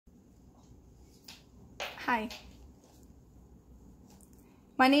Hi,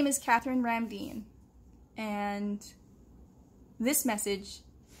 my name is Katherine Ramdeen, and this message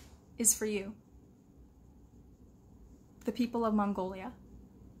is for you, the people of Mongolia.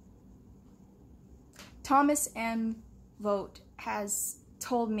 Thomas M. Vogt has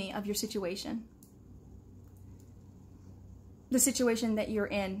told me of your situation, the situation that you're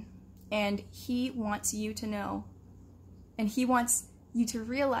in, and he wants you to know, and he wants you to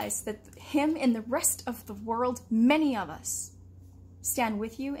realize that him and the rest of the world, many of us, stand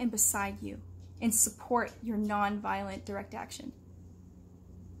with you and beside you and support your non-violent direct action.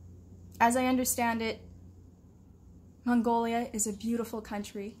 As I understand it, Mongolia is a beautiful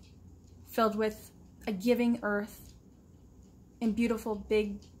country filled with a giving earth and beautiful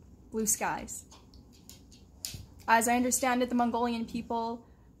big blue skies. As I understand it, the Mongolian people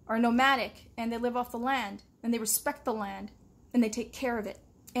are nomadic and they live off the land and they respect the land and they take care of it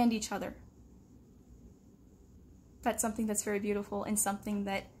and each other. That's something that's very beautiful and something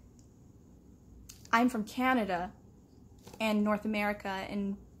that I'm from Canada and North America,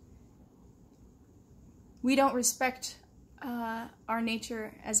 and we don't respect our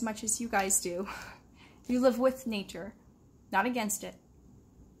nature as much as you guys do. You live with nature, not against it.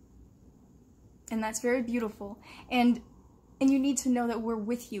 And that's very beautiful. And you need to know that we're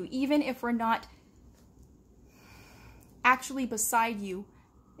with you, even if we're not actually beside you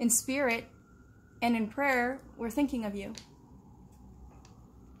in spirit and in prayer. We're thinking of you.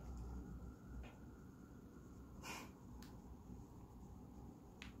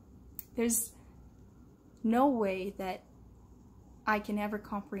 There's no way that I can ever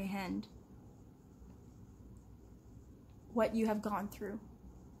comprehend what you have gone through,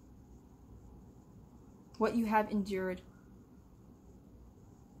 what you have endured,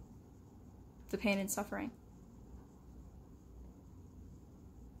 the pain and suffering.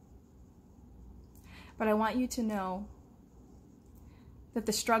 But I want you to know that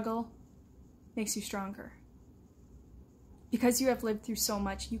the struggle makes you stronger. Because you have lived through so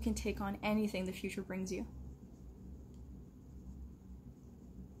much, you can take on anything the future brings you.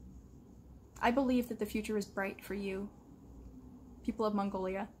 I believe that the future is bright for you, people of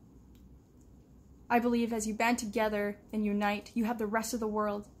Mongolia. I believe as you band together and unite, you have the rest of the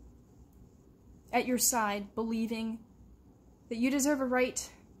world at your side, believing that you deserve a right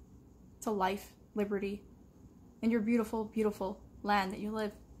to life, liberty, and your beautiful, beautiful land that you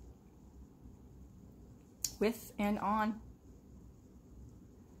live with and on.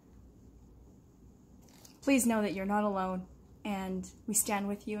 Please know that you're not alone, and we stand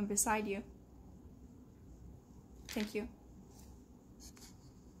with you and beside you. Thank you.